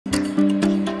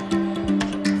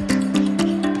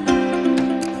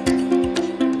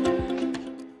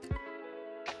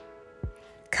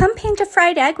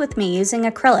fried egg with me using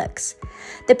acrylics.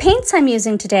 The paints I'm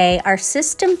using today are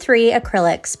System 3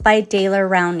 Acrylics by Daler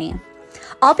Rowney.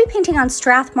 I'll be painting on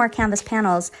Strathmore canvas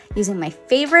panels using my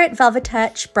favorite Velvet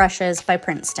Touch brushes by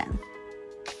Princeton.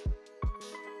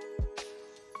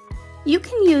 You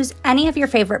can use any of your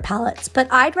favorite palettes, but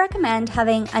I'd recommend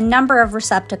having a number of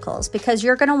receptacles because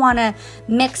you're going to want to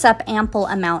mix up ample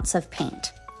amounts of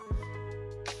paint.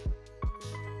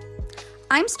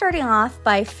 I'm starting off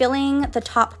by filling the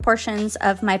top portions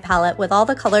of my palette with all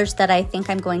the colors that I think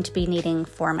I'm going to be needing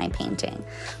for my painting.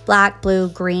 Black, blue,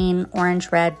 green, orange,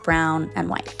 red, brown, and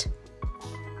white.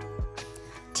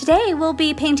 Today we'll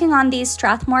be painting on these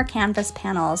Strathmore canvas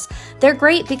panels. They're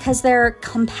great because they're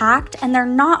compact and they're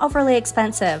not overly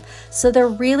expensive, so they're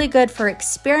really good for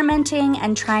experimenting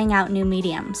and trying out new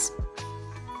mediums.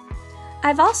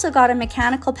 I've also got a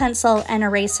mechanical pencil and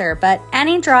eraser, but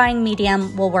any drawing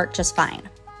medium will work just fine.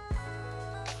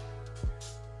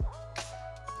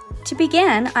 To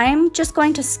begin, I'm just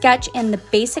going to sketch in the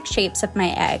basic shapes of my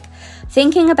egg,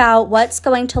 thinking about what's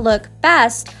going to look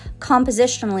best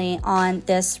compositionally on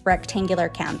this rectangular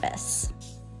canvas.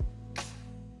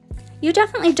 You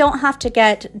definitely don't have to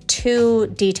get too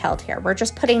detailed here. We're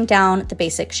just putting down the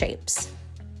basic shapes.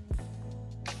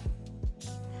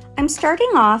 I'm starting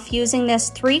off using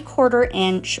this 3/4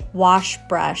 inch wash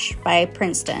brush by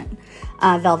Princeton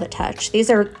Velvet Touch. These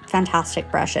are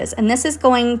fantastic brushes, and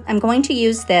I'm going to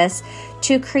use this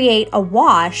to create a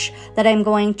wash that I'm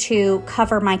going to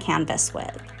cover my canvas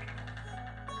with.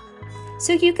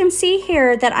 So you can see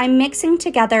here that I'm mixing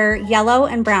together yellow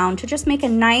and brown to just make a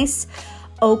nice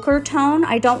ochre tone.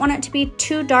 I don't want it to be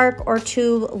too dark or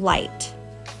too light.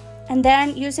 And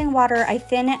then using water, I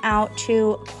thin it out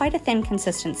to quite a thin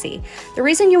consistency. The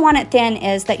reason you want it thin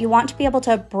is that you want to be able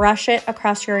to brush it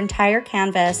across your entire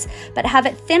canvas, but have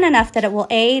it thin enough that it will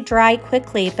A, dry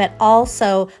quickly, but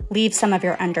also leave some of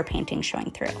your underpainting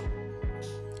showing through.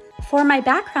 For my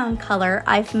background color,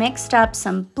 I've mixed up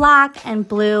some black and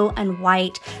blue and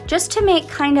white just to make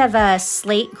kind of a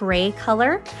slate gray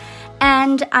color.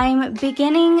 And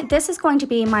this is going to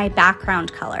be my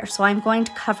background color. So I'm going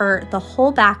to cover the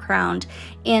whole background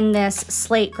in this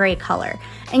slate gray color.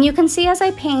 And you can see as I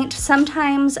paint,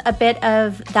 sometimes a bit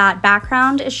of that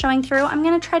background is showing through. I'm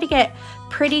gonna try to get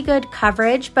pretty good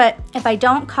coverage, but if I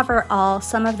don't cover all,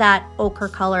 some of that ochre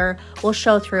color will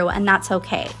show through, and that's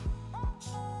okay.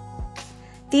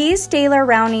 These Daler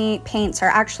Rowney paints are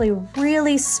actually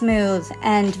really smooth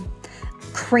and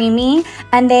creamy,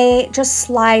 and they just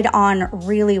slide on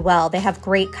really well. They have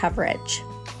great coverage.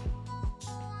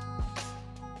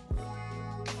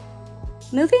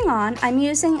 Moving on, I'm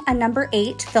using a number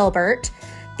 8 filbert.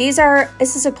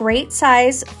 This is a great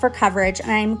size for coverage, and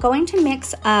I'm going to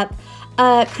mix up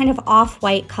a kind of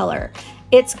off-white color.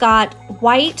 It's got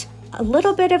white, a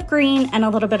little bit of green, and a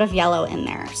little bit of yellow in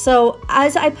there. So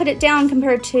as I put it down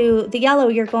compared to the yellow,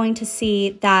 you're going to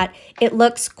see that it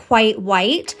looks quite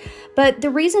white. But the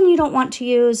reason you don't want to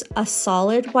use a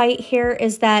solid white here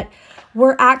is that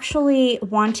we're actually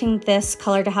wanting this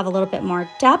color to have a little bit more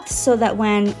depth so that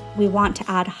when we want to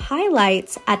add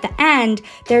highlights at the end,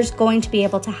 there's going to be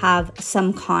able to have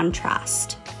some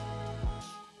contrast.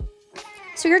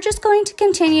 So you're just going to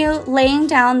continue laying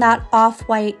down that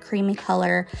off-white creamy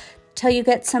color till you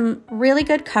get some really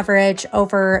good coverage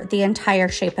over the entire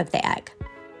shape of the egg.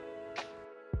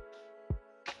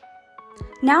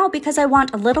 Now, because I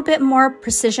want a little bit more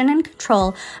precision and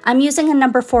control, I'm using a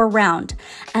number 4 round,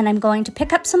 and I'm going to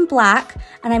pick up some black,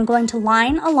 and I'm going to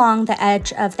line along the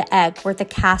edge of the egg where the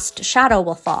cast shadow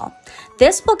will fall.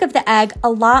 This will give the egg a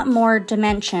lot more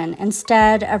dimension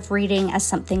instead of reading as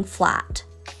something flat.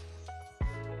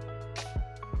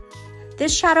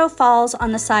 This shadow falls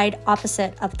on the side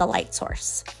opposite of the light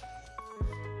source.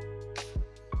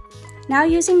 Now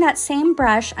using that same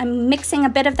brush, I'm mixing a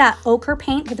bit of that ochre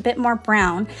paint with a bit more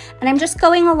brown, and I'm just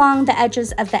going along the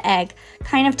edges of the egg,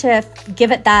 kind of to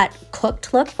give it that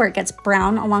cooked look where it gets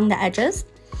brown along the edges.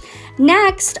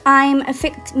 Next, I'm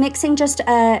mixing just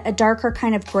a darker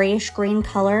kind of grayish green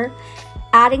color,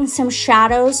 adding some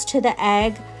shadows to the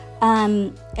egg.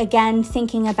 Again,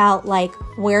 thinking about like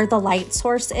where the light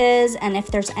source is and if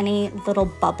there's any little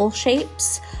bubble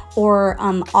shapes or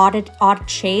odd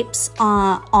shapes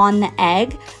on the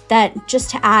egg, that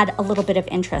just to add a little bit of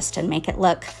interest and make it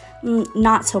look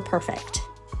not so perfect.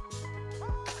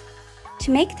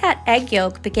 To make that egg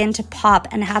yolk begin to pop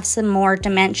and have some more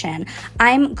dimension,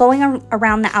 I'm going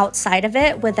around the outside of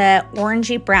it with a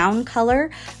orangey brown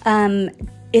color.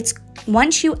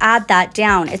 Once you add that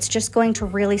down, it's just going to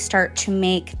really start to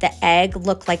make the egg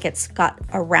look like it's got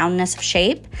a roundness of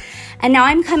shape. And now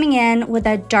I'm coming in with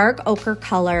a dark ochre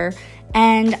color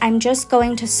and I'm just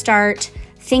going to start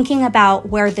thinking about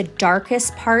where the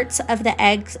darkest parts of the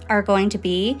eggs are going to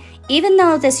be. Even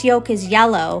though this yolk is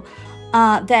yellow,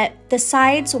 that the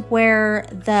sides where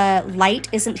the light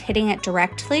isn't hitting it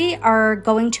directly are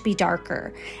going to be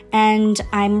darker. And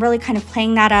I'm really kind of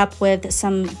playing that up with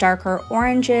some darker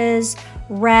oranges,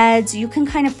 reds. You can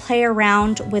kind of play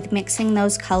around with mixing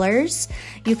those colors.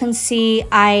 You can see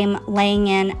I'm laying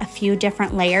in a few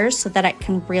different layers so that I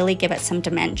can really give it some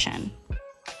dimension.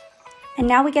 And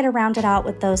now we get to round it out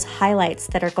with those highlights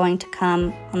that are going to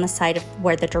come on the side of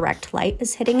where the direct light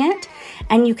is hitting it.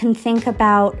 And you can think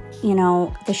about, you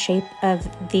know, the shape of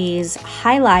these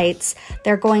highlights.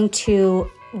 They're going to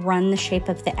run the shape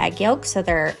of the egg yolk, so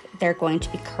they're going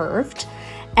to be curved.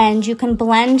 And you can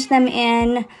blend them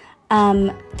in.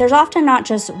 There's often not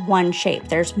just one shape,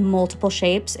 there's multiple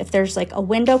shapes. If there's like a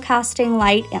window casting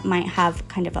light, it might have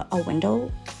kind of a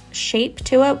window shape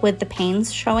to it with the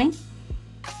panes showing.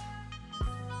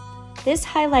 This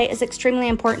highlight is extremely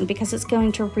important because it's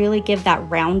going to really give that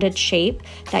rounded shape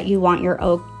that you want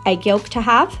your egg yolk to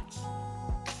have.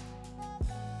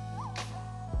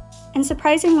 And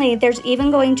surprisingly, there's even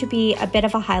going to be a bit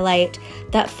of a highlight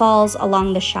that falls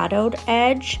along the shadowed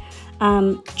edge,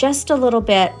 just a little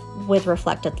bit with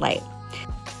reflected light.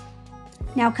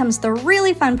 Now comes the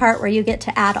really fun part where you get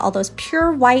to add all those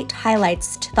pure white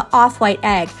highlights to the off-white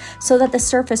egg so that the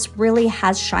surface really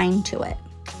has shine to it.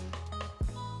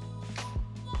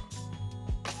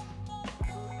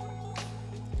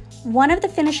 One of the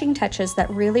finishing touches that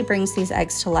really brings these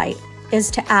eggs to light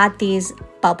is to add these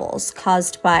bubbles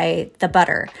caused by the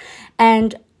butter.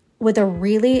 And with a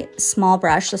really small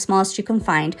brush, the smallest you can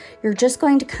find, you're just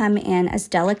going to come in as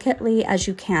delicately as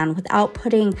you can without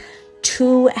putting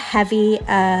too heavy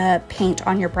paint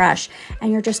on your brush.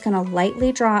 And you're just gonna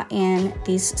lightly draw in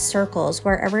these circles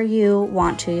wherever you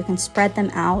want to. You can spread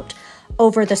them out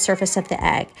over the surface of the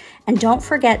egg. And don't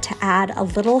forget to add a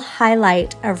little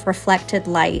highlight of reflected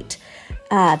light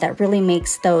that really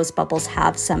makes those bubbles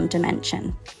have some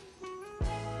dimension.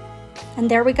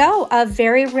 And there we go, a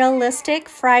very realistic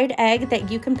fried egg that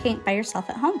you can paint by yourself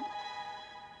at home.